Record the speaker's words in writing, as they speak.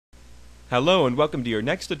Hello and welcome to your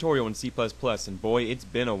next tutorial in C++, and boy, it's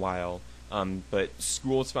been a while. But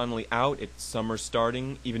school's finally out, it's summer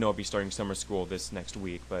starting, even though I'll be starting summer school this next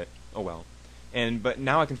week, but oh well. But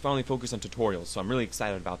now I can finally focus on tutorials, so I'm really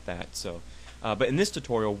excited about that. But in this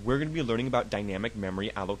tutorial, we're going to be learning about dynamic memory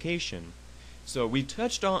allocation. So we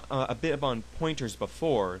touched on a bit on pointers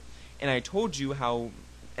before, and I told you how,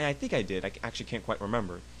 and I think I did, I actually can't quite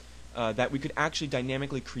remember, that we could actually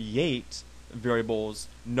dynamically create variables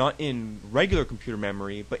not in regular computer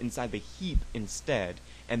memory but inside the heap instead,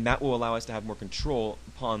 and that will allow us to have more control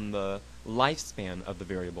upon the lifespan of the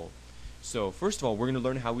variable. So first of all, we're going to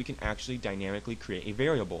learn how we can actually dynamically create a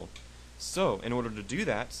variable. So in order to do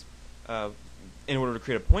that, in order to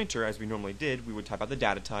create a pointer as we normally did, we would type out the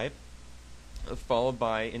data type followed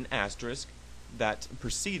by an asterisk that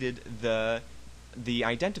preceded the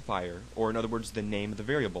identifier, or in other words the name of the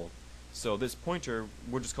variable. So this pointer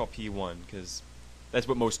we'll just call P1 because that's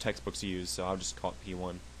what most textbooks use, so I'll just call it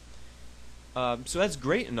P1. So that's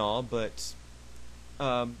great and all, but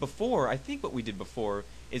before, I think what we did before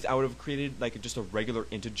is I would have created like just a regular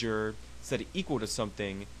integer, set it equal to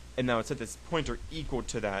something, and now it set this pointer equal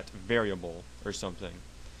to that variable or something.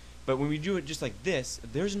 But when we do it just like this,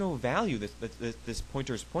 there's no value that this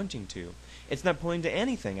pointer is pointing to. It's not pointing to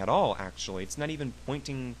anything at all, actually. It's not even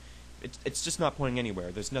pointing. It's just not pointing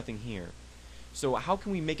anywhere. There's nothing here. So how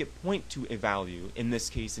can we make it point to a value, in this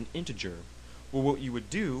case an integer? Well, what you would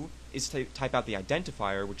do is type out the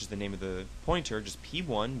identifier, which is the name of the pointer, just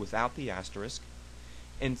P1 without the asterisk,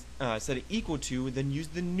 and set it equal to, then use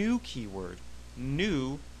the new keyword,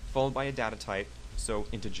 new, followed by a data type, so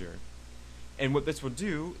integer. And what this will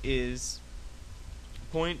do is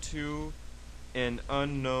point to an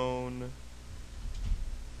unknown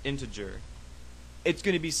integer. It's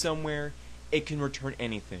going to be somewhere. It can return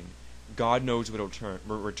anything. God knows what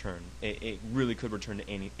it'll return. It really could return to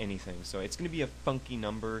anything. So it's going to be a funky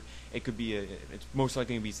number. It could be it's most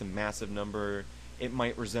likely going to be some massive number. It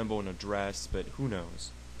might resemble an address, but who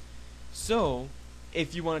knows. So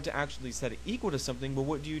if you wanted to actually set it equal to something, well,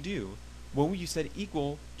 what do? Well, you set it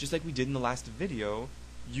equal, just like we did in the last video,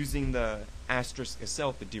 using the asterisk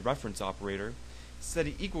itself, the dereference operator, set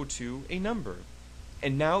it equal to a number.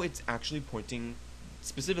 And now it's actually pointing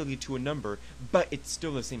specifically to a number, but it's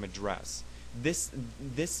still the same address. This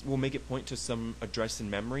will make it point to some address in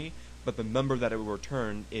memory, but the number that it will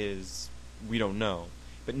return is, we don't know.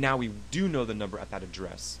 But now we do know the number at that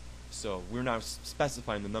address. So we're now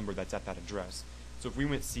specifying the number that's at that address. So if we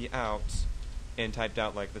went cout and typed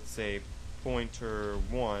out, like, let's say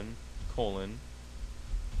pointer1 colon,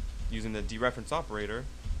 using the dereference operator,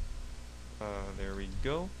 there we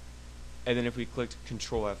go. And then if we clicked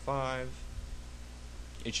Control F5,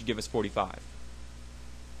 it should give us 45.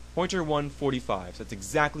 Pointer 1, 45. So that's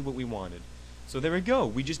exactly what we wanted. So there we go.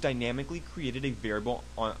 We just dynamically created a variable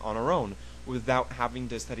on our own without having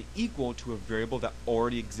to set it equal to a variable that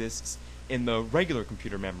already exists in the regular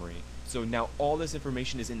computer memory. So now all this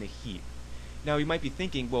information is in the heap. Now you might be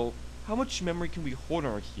thinking, well, how much memory can we hold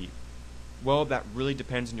on our heap? Well, that really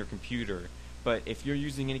depends on your computer. But if you're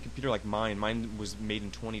using any computer like mine was made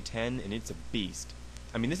in 2010 and it's a beast.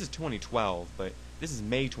 I mean, this is 2012, but this is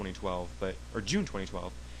May 2012, or June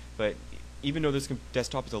 2012. But even though this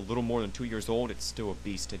desktop is a little more than 2 years old, it's still a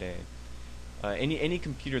beast today. Any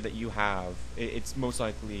computer that you have, it's most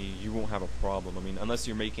likely you won't have a problem. I mean, unless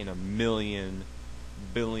you're making a million,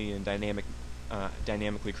 billion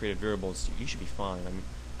dynamically created variables, you should be fine. I mean,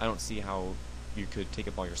 I don't see how you could take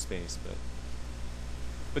up all your space,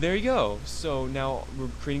 But there you go. So now we're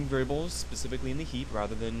creating variables specifically in the heap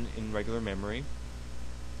rather than in regular memory.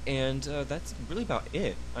 And that's really about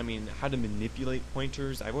it. I mean, how to manipulate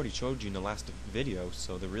pointers, I've already showed you in the last video,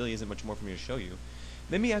 so there really isn't much more for me to show you.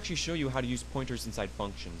 Let me actually show you how to use pointers inside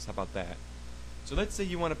functions. How about that? So let's say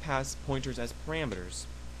you want to pass pointers as parameters.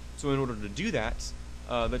 So in order to do that,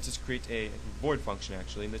 let's just create a void function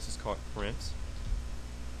actually, and let's just call it print.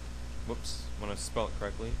 Whoops, want to spell it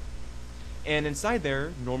correctly. And inside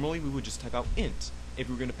there, normally we would just type out int if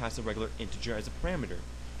we were going to pass a regular integer as a parameter.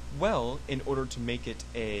 Well, in order to make it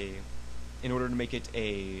a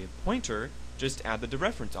pointer, just add the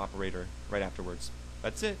dereference operator right afterwards.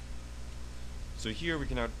 That's it. So here we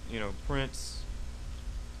can now, prints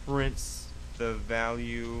the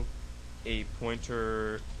value a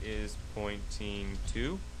pointer is pointing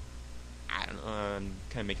to. I don't know, I'm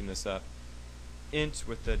kind of making this up. Int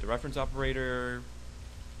with the dereference operator,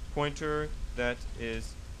 pointer that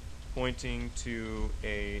is pointing to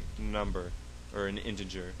a number or an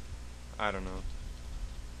integer. I don't know.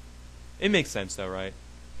 It makes sense though, right?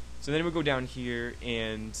 So then we go down here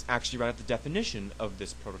and actually write out the definition of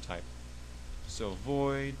this prototype. So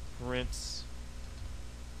void prints.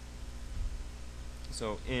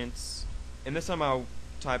 So ints, and this time I'll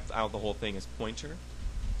type out the whole thing as pointer.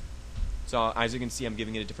 So as you can see, I'm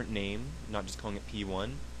giving it a different name, not just calling it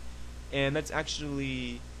P1. And let's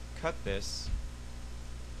actually cut this,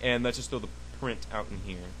 and let's just throw the print out in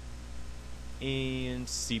here. And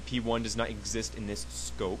see, P1 does not exist in this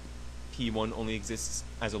scope. P1 only exists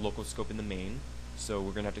as a local scope in the main, so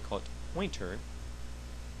we're going to have to call it pointer.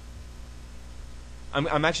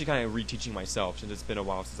 I'm actually kind of reteaching myself since it's been a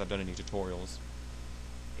while since I've done any tutorials.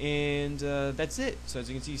 And that's it. So as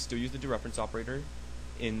you can see, still use the dereference operator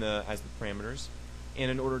as the parameters. And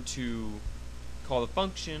in order to call the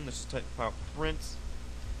function, let's just type out print.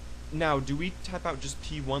 Now, do we type out just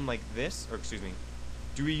P1 like this? Or excuse me,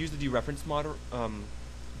 do we use the dereference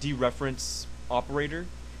operator?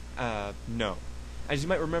 No. As you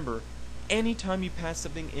might remember, anytime you pass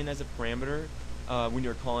something in as a parameter, when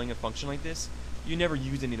you're calling a function like this, you never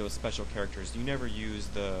use any of those special characters. You never use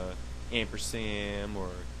the ampersand or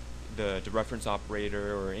the dereference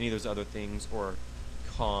operator or any of those other things, or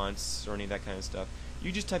consts or any of that kind of stuff.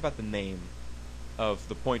 You just type out the name of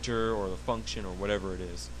the pointer or the function or whatever it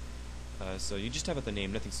is. So you just type out the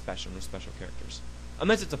name, nothing special, no special characters.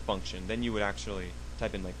 Unless it's a function, then you would actually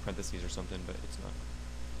type in like parentheses or something, but it's not.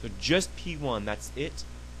 So just P1, that's it.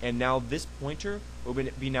 And now this pointer will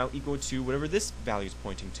be now equal to whatever this value is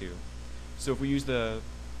pointing to. So if we use this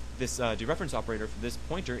dereference operator for this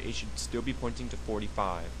pointer, it should still be pointing to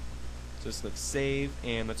 45. So let's save,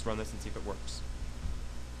 and let's run this and see if it works.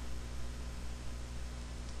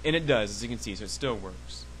 And it does, as you can see, so it still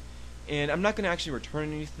works. And I'm not going to actually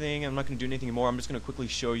return anything, I'm not going to do anything more, I'm just going to quickly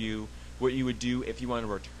show you what you would do if you want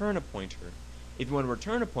to return a pointer. If you want to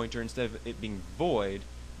return a pointer, instead of it being void,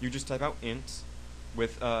 you just type out int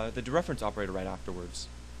with the dereference operator right afterwards.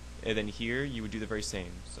 And then here, you would do the very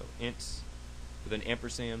same. So int with an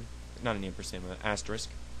ampersand, not an ampersand, but an asterisk.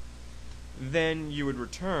 Then you would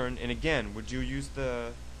return, and again, would you use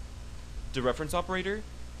the dereference operator?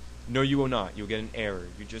 No, you will not. You'll get an error.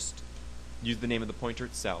 You just use the name of the pointer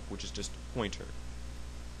itself, which is just pointer.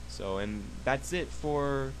 So, and that's it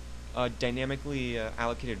for dynamically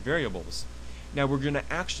allocated variables. Now we're going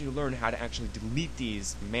to actually learn how to actually delete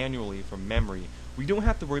these manually from memory. We don't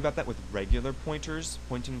have to worry about that with regular pointers,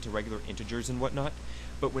 pointing to regular integers and whatnot,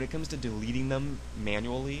 but when it comes to deleting them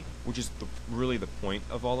manually, which is really the point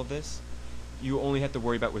of all of this, you only have to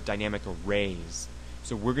worry about with dynamic arrays.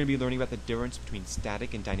 So we're going to be learning about the difference between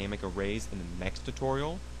static and dynamic arrays in the next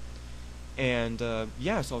tutorial. And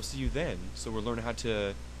yeah, so I'll see you then. So we'll learn how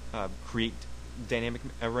to create dynamic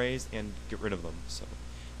arrays and get rid of them. So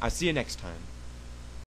I'll see you next time.